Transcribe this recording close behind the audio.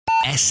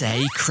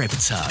SA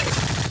Crypto,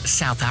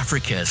 South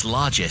Africa's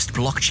largest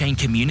blockchain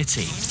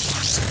community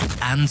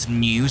and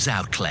news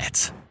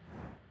outlet.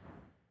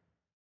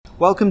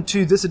 Welcome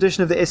to this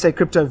edition of the SA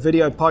Crypto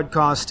video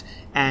podcast,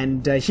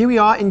 and here we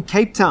are in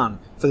Cape Town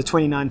for the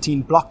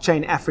 2019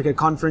 Blockchain Africa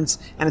Conference,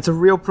 and it's a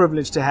real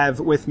privilege to have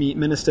with me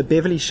Minister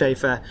Beverly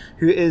Schaefer,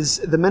 who is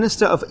the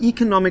Minister of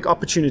Economic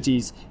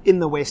Opportunities in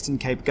the Western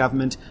Cape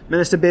Government.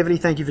 Minister Beverly,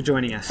 thank you for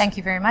joining us. Thank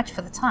you very much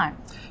for the time.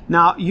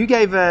 Now, you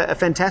gave a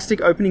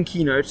fantastic opening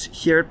keynote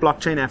here at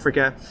Blockchain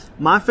Africa.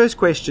 My first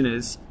question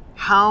is,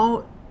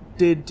 how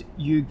did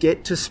you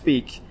get to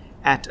speak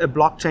at a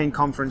blockchain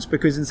conference?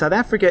 Because in South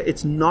Africa,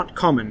 it's not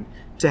common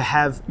to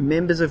have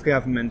members of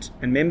government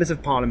and members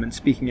of parliament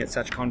speaking at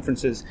such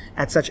conferences,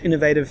 at such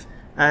innovative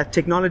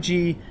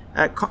technology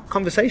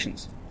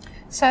conversations.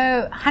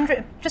 So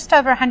just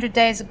over 100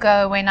 days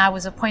ago, when I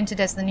was appointed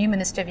as the new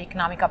Minister of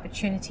Economic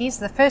Opportunities,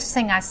 the first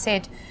thing I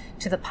said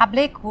to the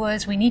public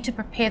was we need to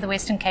prepare the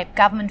Western Cape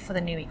government for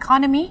the new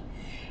economy.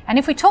 And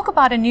if we talk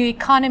about a new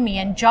economy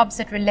and jobs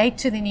that relate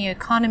to the new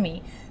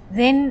economy,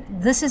 then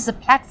this is the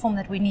platform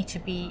that we need to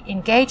be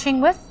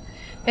engaging with,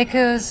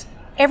 because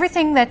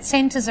everything that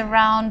centers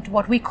around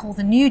what we call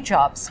the new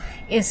jobs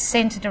is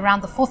centered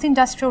around the fourth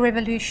industrial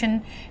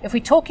revolution. If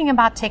we're talking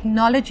about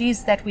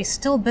technologies that we're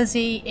still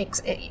busy,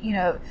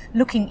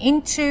 looking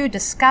into,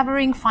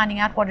 discovering, finding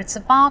out what it's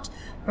about,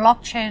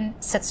 blockchain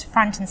sits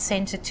front and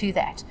center to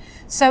that.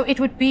 So it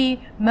would be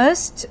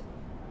most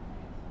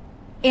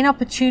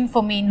inopportune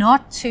for me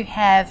not to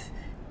have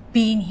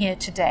been here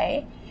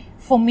today,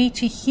 for me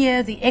to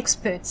hear the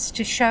experts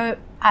to show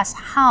us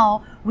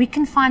how we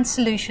can find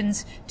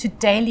solutions to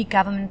daily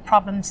government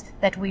problems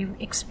that we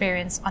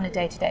experience on a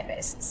day-to-day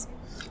basis.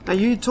 Now,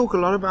 you talk a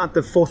lot about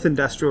the fourth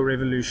industrial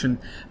revolution.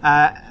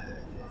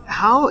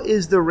 How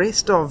is the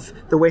rest of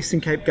the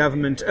Western Cape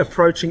government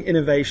approaching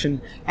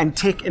innovation and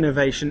tech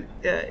innovation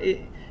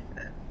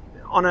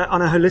on a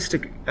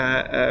holistic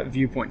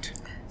viewpoint?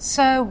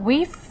 So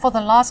we've, for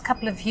the last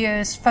couple of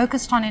years,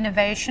 focused on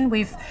innovation.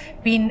 We've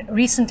been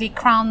recently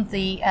crowned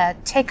the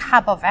Tech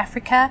Hub of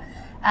Africa,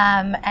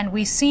 and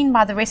we're seen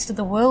by the rest of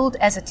the world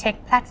as a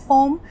tech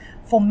platform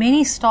for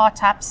many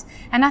startups.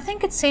 And I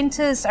think it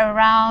centers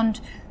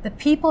around the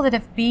people that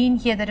have been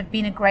here that have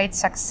been a great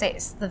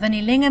success. The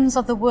Vinnie Linghams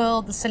of the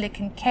world, the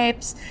Silicon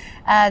Capes,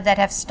 that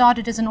have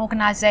started as an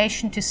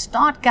organization to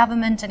start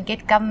government and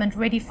get government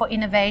ready for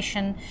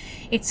innovation.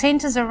 It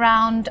centers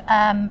around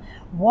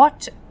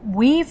what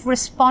we've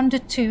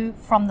responded to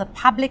from the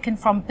public and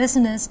from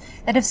business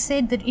that have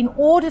said that in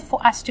order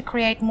for us to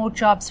create more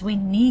jobs, we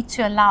need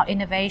to allow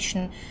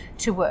innovation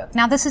to work.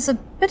 Now, this is a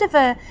bit of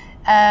a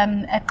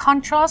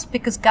contrast,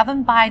 because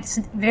government by its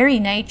very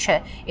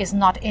nature is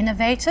not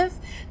innovative,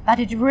 but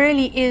it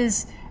really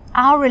is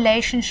our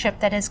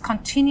relationship that has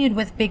continued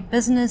with big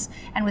business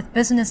and with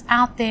business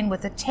out there and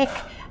with the tech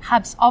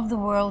hubs of the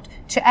world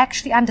to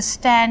actually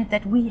understand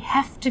that we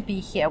have to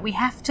be here. We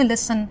have to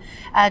listen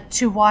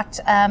to what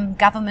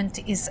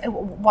government is,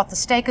 what the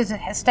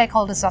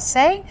stakeholders are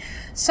saying.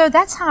 So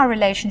that's how our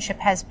relationship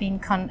has been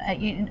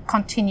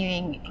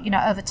continuing,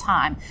 over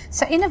time.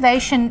 So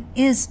innovation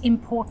is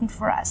important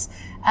for us.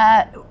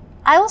 I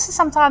also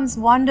sometimes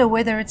wonder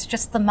whether it's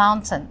just the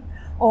mountain,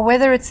 or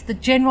whether it's the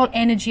general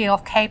energy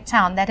of Cape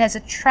Town that has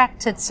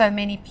attracted so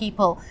many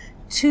people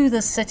to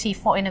the city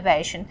for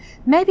innovation.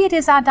 Maybe it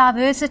is our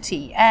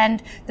diversity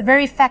and the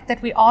very fact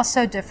that we are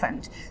so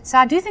different. So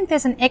I do think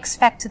there's an X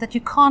factor that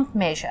you can't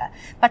measure,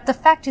 but the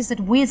fact is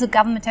that we as a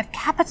government have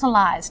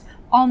capitalized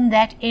on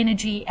that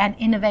energy and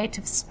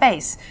innovative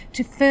space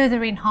to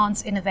further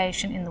enhance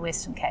innovation in the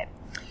Western Cape.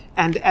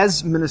 And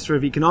as Minister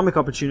of Economic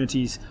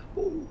Opportunities,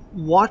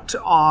 what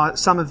are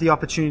some of the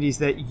opportunities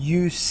that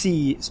you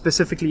see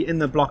specifically in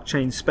the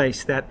blockchain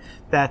space that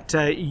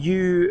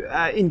you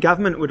in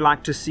government would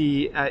like to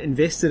see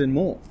invested in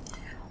more?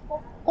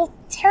 Well,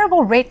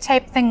 terrible red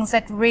tape things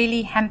that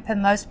really hamper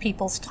most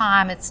people's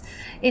time.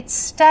 It's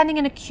standing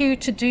in a queue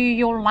to do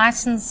your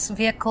license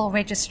vehicle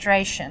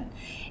registration.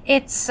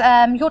 It's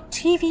your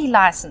TV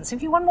license.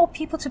 If you want more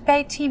people to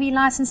pay TV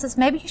licenses,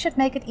 maybe you should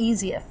make it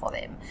easier for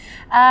them.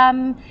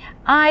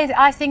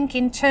 I think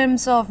in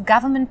terms of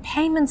government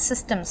payment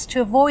systems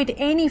to avoid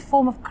any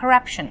form of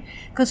corruption,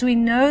 because we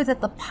know that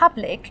the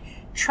public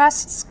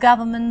trusts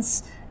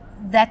governments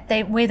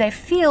where they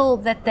feel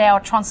that they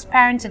are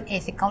transparent and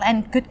ethical,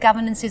 and good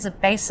governance is a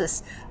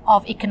basis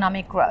of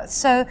economic growth.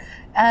 So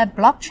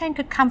blockchain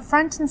could come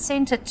front and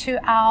center to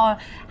our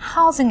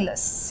housing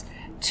lists,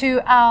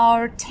 to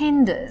our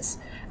tenders.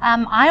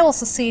 I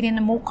also see it in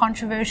a more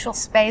controversial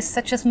space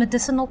such as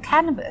medicinal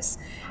cannabis.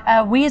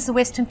 We as the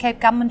Western Cape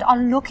government are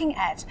looking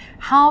at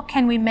how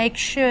can we make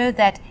sure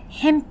that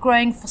hemp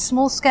growing for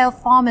small-scale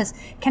farmers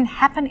can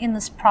happen in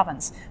this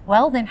province.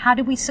 Well, then how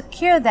do we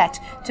secure that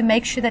to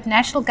make sure that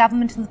national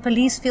government and the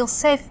police feel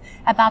safe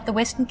about the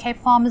Western Cape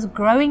farmers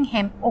growing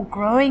hemp or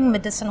growing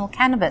medicinal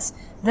cannabis?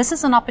 This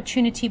is an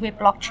opportunity where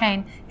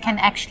blockchain can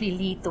actually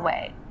lead the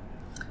way.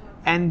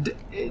 And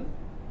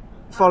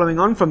following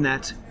on from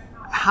that,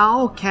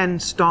 how can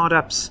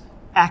startups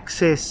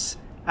access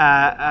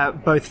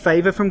both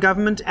favor from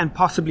government and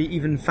possibly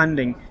even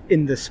funding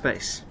in this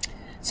space?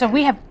 So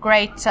we have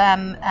great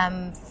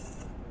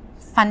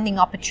funding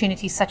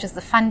opportunities, such as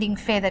the funding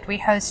fair that we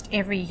host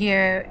every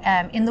year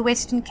in the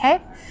Western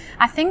Cape.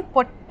 I think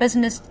what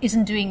business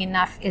isn't doing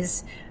enough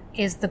is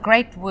the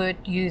great word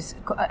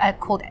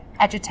called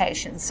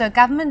agitation. So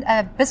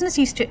business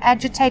used to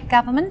agitate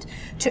government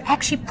to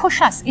actually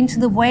push us into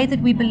the way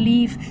that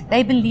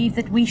they believe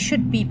that we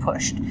should be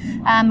pushed.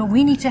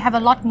 We need to have a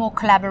lot more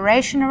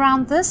collaboration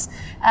around this.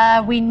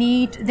 We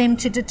need them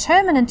to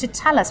determine and to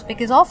tell us,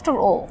 because after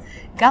all,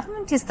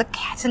 government is the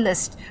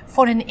catalyst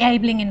for an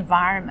enabling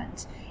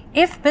environment.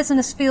 If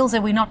business feels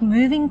that we're not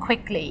moving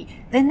quickly,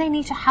 then they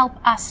need to help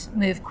us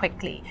move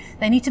quickly.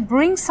 They need to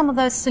bring some of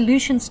those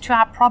solutions to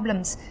our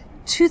problems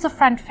to the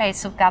front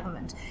face of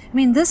government. I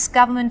mean, this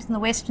government in the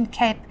Western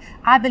Cape,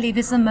 I believe,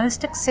 is the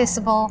most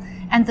accessible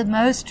and the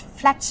most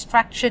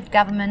flat-structured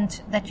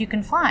government that you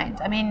can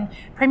find. I mean,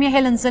 Premier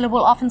Helen Zille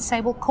will often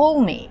say, well,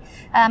 call me.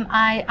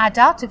 I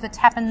doubt if it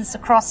happens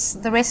across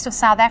the rest of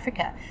South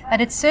Africa, but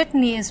it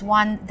certainly is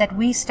one that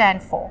we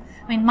stand for.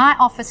 I mean, my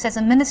office as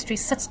a ministry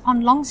sits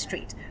on Long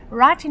Street,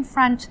 right in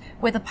front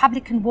where the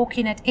public can walk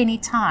in at any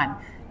time.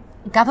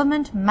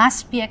 Government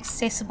must be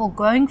accessible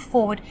going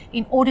forward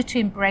in order to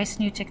embrace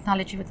new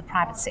technology with the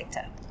private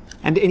sector.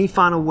 And any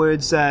final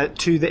words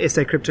to the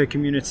SA crypto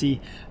community?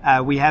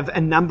 We have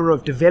a number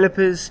of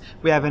developers,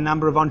 we have a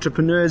number of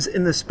entrepreneurs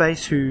in the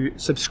space who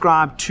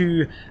subscribe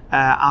to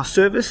our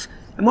service.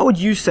 And what would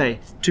you say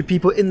to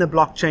people in the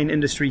blockchain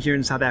industry here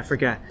in South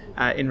Africa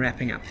in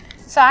wrapping up?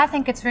 So I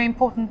think it's very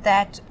important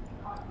that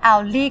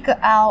our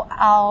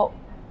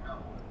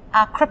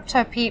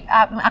crypto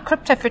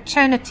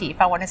fraternity, if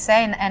I want to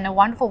say, and a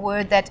wonderful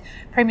word that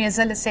Premier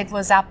Zille said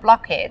was our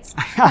blockheads.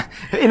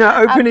 in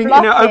our opening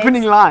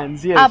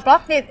lines, yes. Our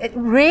blockheads, it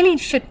really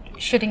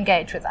should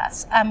engage with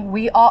us.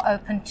 We are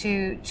open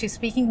to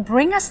speaking.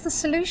 Bring us the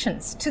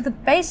solutions to the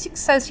basic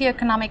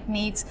socioeconomic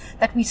needs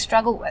that we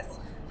struggle with.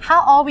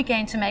 How are we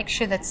going to make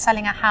sure that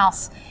selling a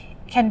house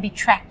can be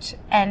tracked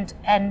and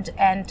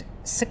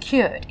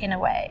secured in a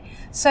way?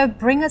 So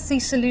bring us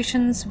these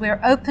solutions.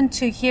 We're open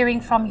to hearing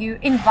from you.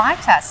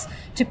 Invite us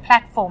to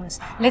platforms.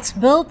 Let's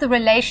build the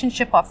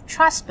relationship of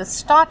trust with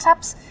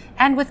startups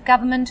and with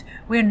government.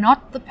 We're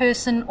not the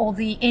person or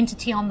the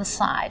entity on the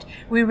side.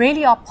 We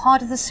really are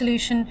part of the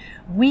solution.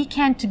 We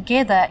can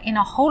together, in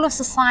a whole of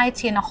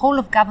society and a whole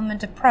of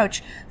government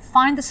approach,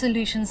 find the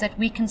solutions that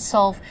we can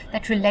solve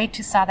that relate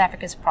to South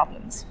Africa's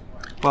problems.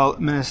 Well,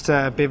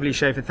 Minister Beverly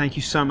Schaefer, thank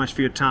you so much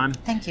for your time.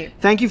 Thank you.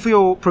 Thank you for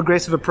your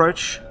progressive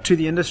approach to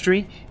the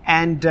industry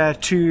and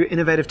to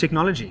innovative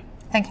technology.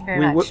 Thank you very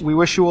much. We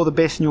wish you all the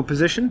best in your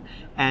position,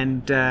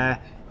 and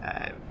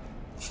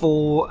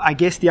for, I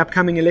guess, the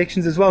upcoming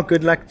elections as well.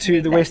 Good luck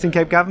to the Western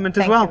Cape government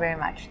as well. Thank you very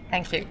much.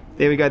 Thank you.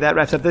 There we go. That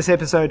wraps up this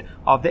episode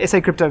of the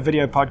SA Crypto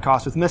Video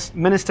Podcast with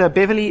Minister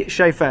Beverly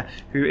Schaefer,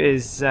 who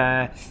is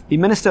the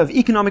Minister of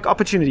Economic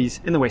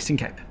Opportunities in the Western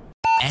Cape.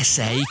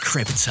 SA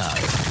Crypto,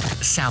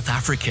 South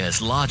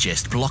Africa's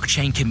largest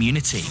blockchain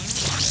community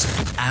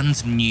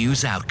and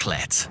news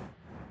outlet.